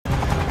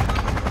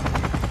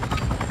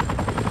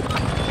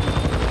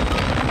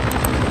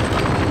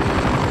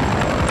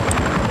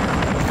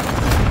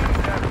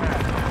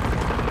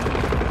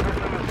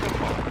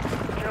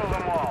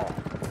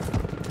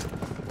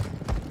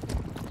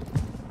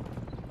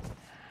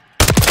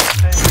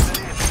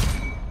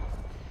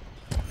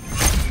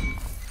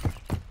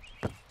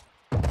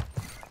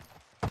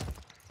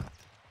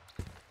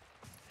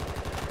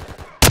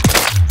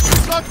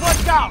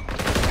down!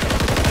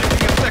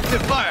 Taking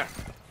effective fire!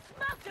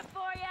 Smoked it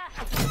for ya!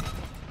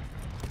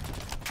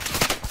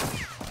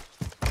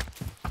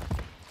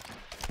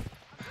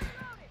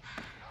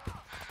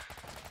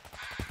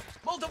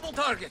 Multiple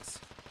targets!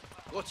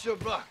 Watch your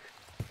back.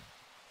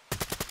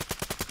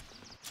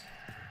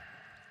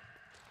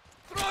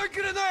 Throw a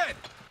grenade!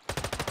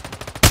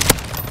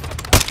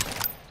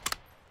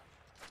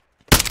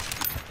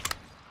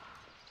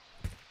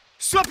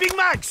 Swapping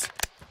mags!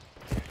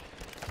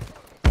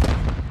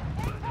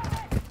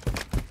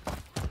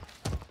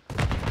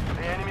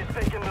 The enemy's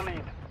taken the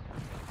lead.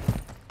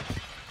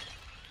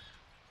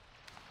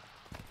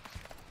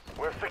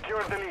 We've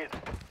secured the lead.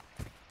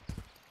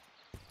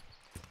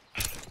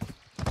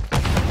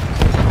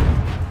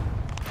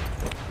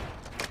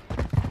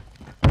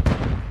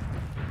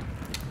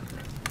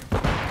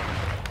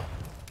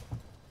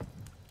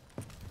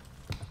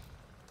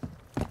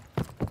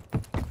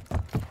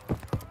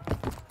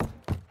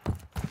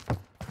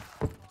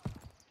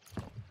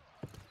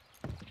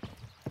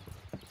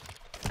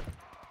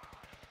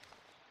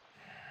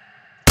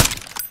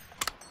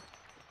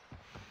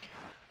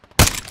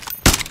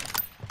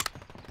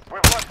 We've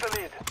lost the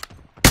lead.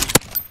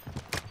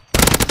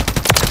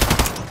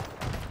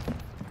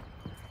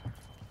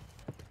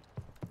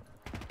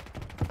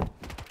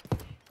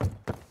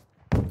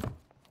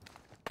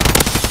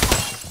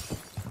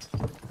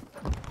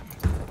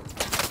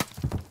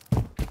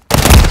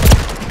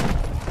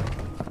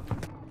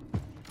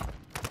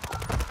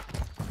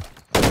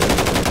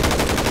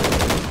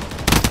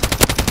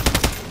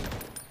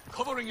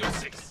 Covering your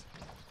six.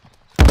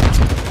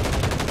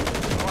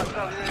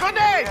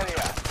 Grenade!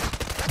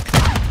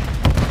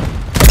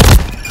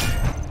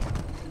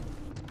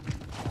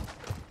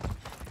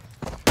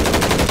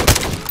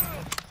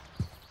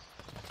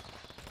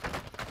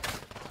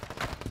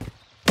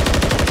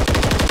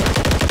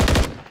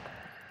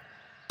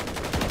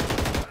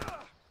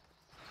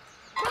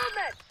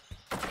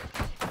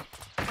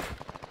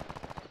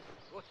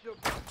 Watch your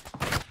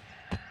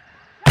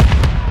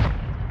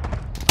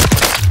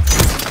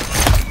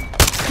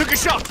Took a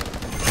shot!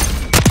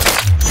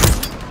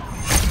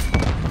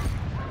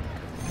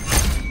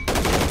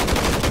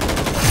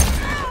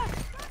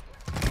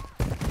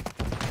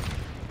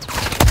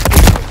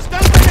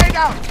 Stun grenade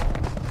out!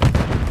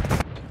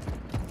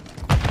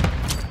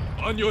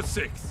 On your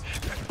six.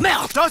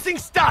 Now, tossing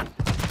stun!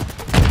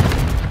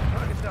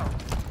 Target down.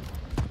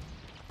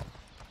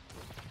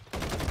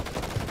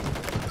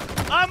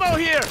 Ammo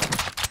here!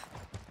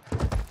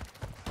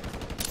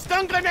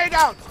 Stun grenade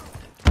out!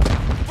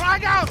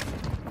 Frag out!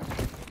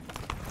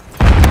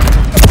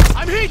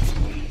 I'm hit!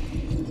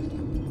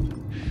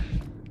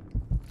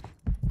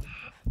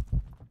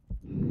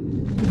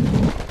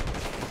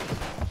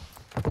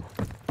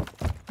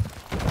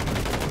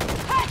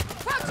 Hey!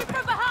 Approaching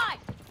from behind!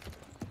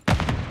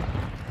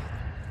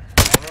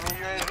 Enemy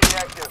UAV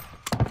active.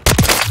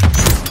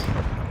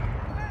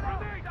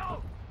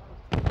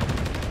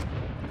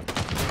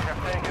 We have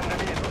taken the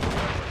lead.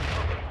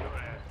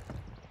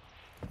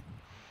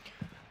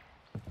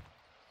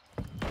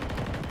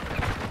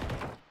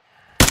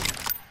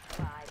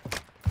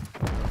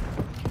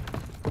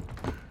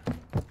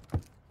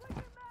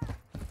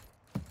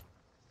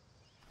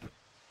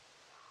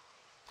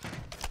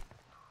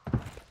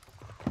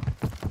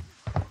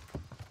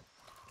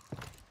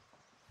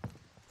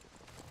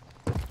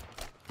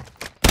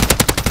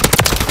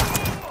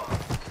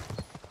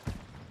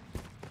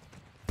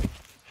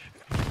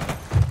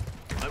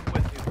 I'm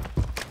with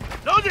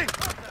you. Loading!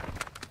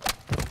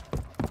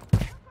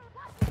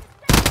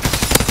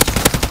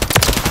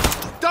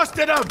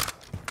 Dusted him!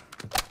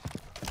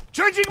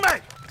 Changing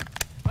mag!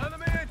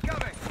 Enemy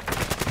incoming!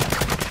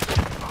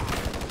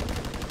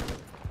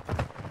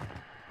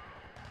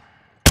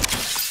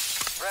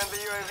 Friendly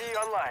UAV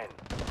online.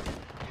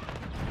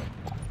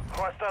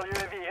 Hostile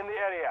UAV in the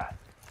area.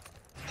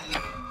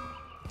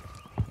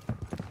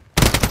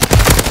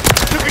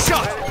 Took a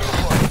shot!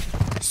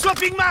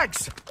 Swapping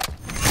mags!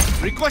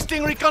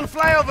 Requesting recon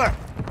flyover!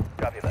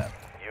 Copy that.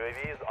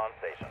 UAV is on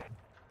station.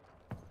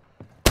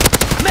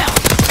 Now!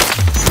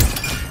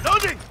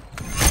 Loading!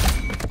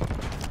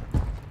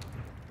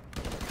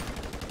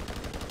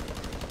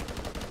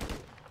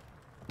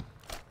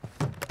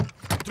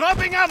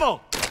 Dropping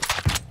ammo!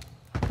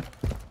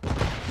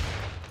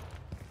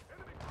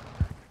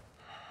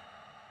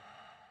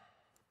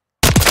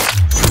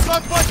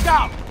 Got one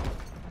down!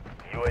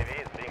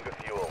 UAV is being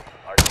refueled.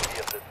 RTB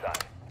at this time.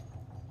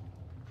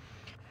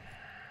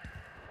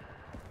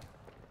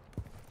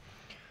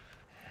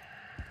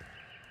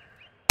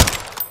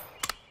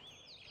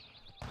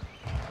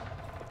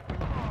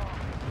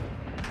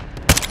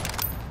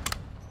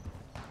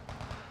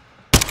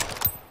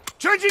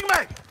 Changing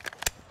mag!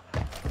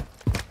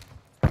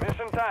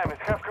 Mission time is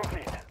half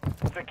complete.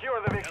 Secure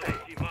the victory.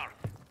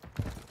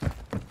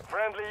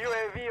 Friendly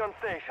UAV on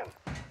station.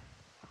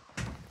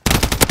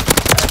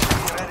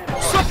 SUV ready to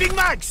launch. Swapping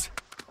mags!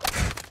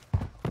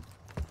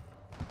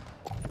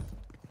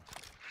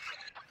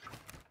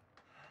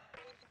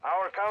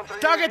 Our counter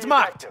Target UAV is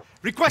marked! active.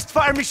 Request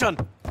fire mission!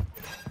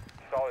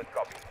 Solid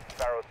copy.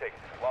 Sparrow 6,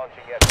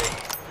 launching FAE.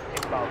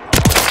 Inbound.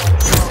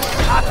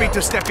 Happy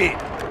to step in.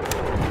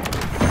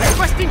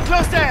 Requesting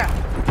close air.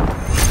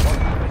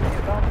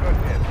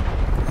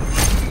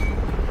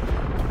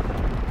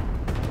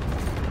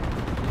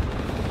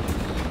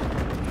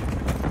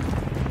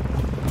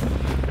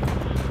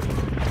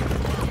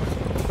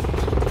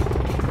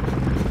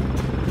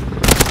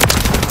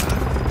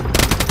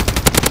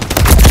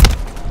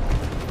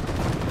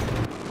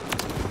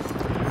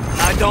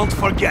 Don't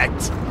forget.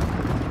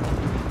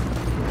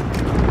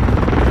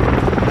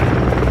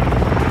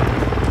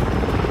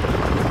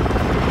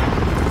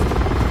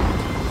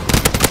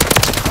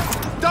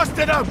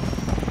 Dusted him!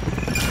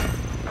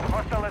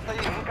 Hostile SAE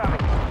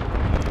incoming.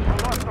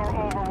 Lost our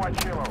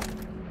overwatch hero.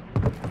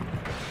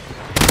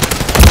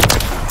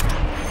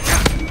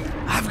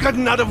 I've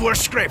gotten out of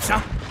worse scrapes,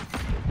 huh?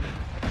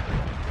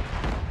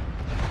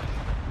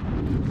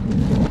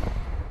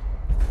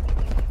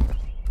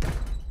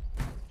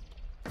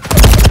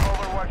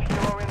 Overwatch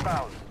hero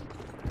inbound.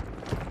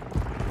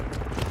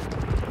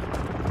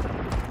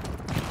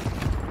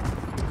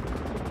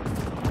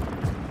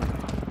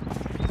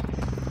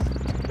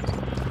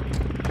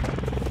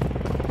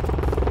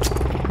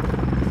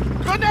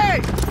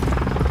 Grenade!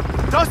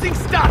 Tossing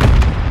stun!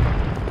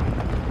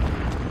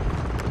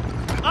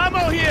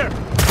 Ammo here!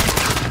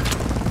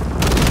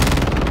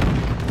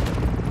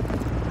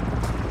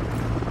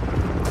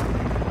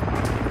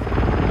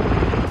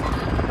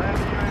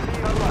 Friendly UAV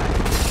online.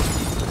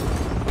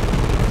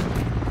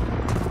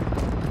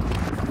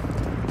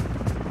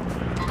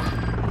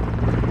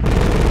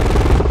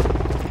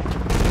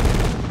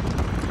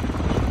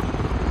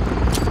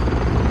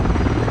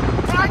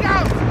 Frag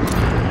out!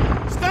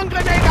 Stun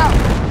grenade out!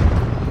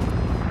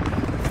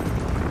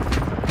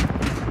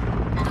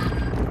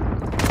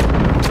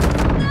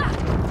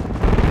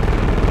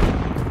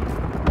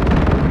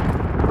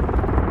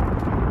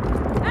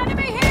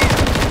 Enemy here!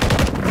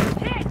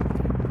 Hit!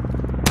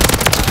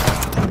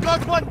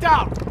 Got one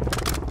down!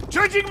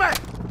 Charging man!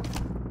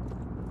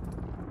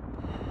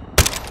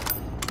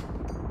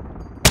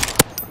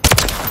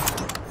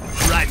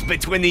 Right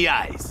between the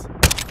eyes.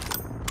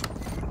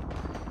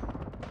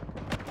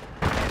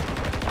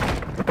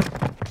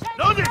 Changing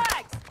Loaded!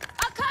 bags!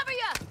 I'll cover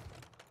you!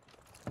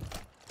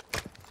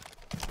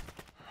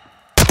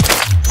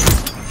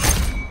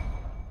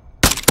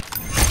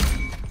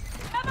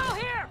 Ammo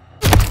here!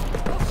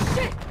 Oh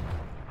shit!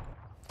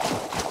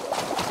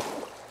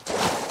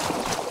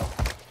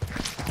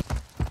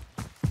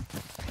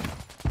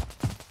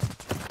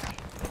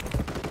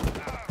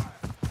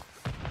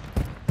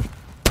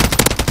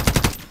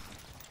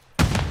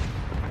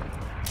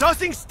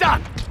 Tossing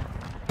stun!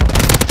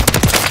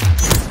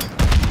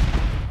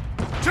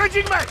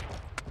 Charging man!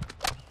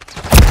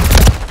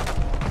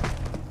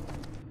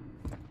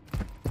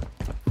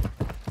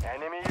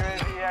 Enemy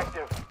UAV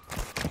active.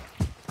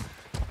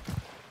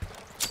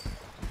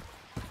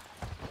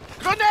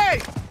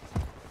 Grenade!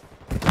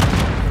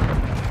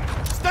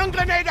 Stun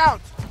grenade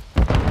out!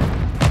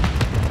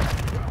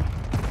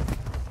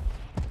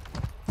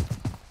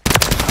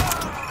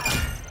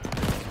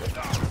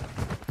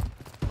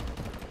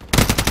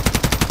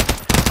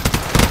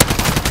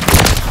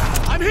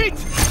 I'm hit!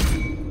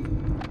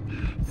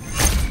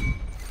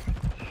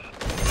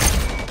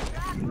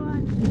 Got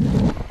one!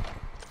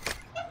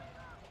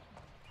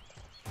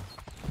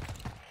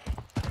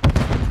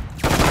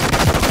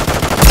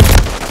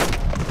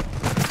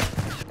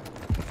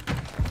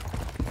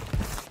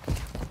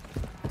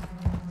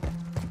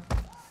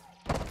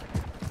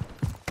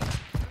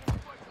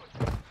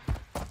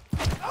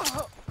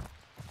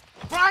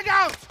 Frag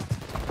out!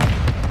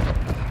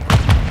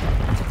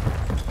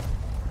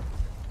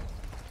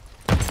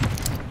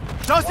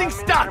 Tossing 1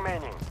 minute stun!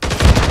 remaining.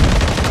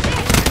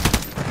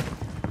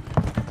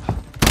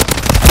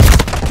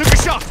 Took a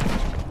shot!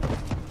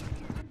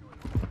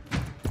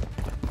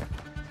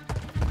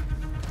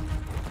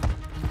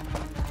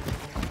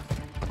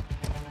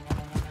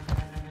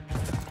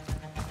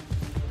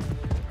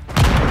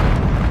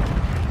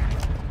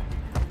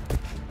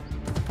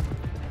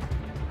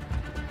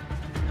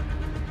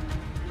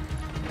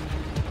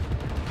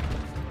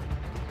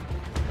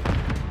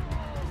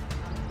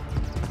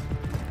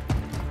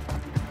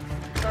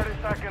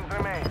 Seconds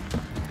remain.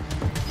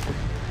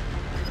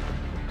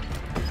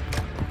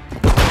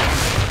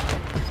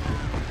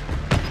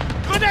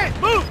 Grenade!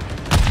 Move!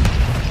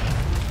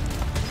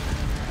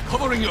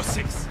 Covering your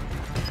 6.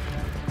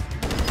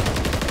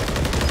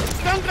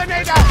 Stun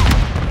grenade out!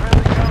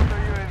 Friendly counter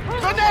UAV.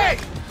 Grenade!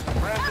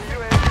 Friendly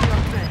UAV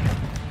on 6.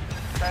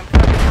 10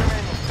 seconds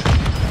remaining.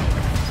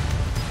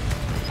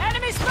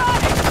 Enemy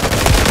spotted!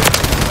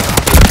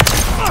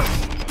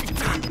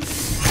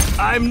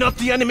 I'm not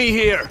the enemy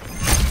here!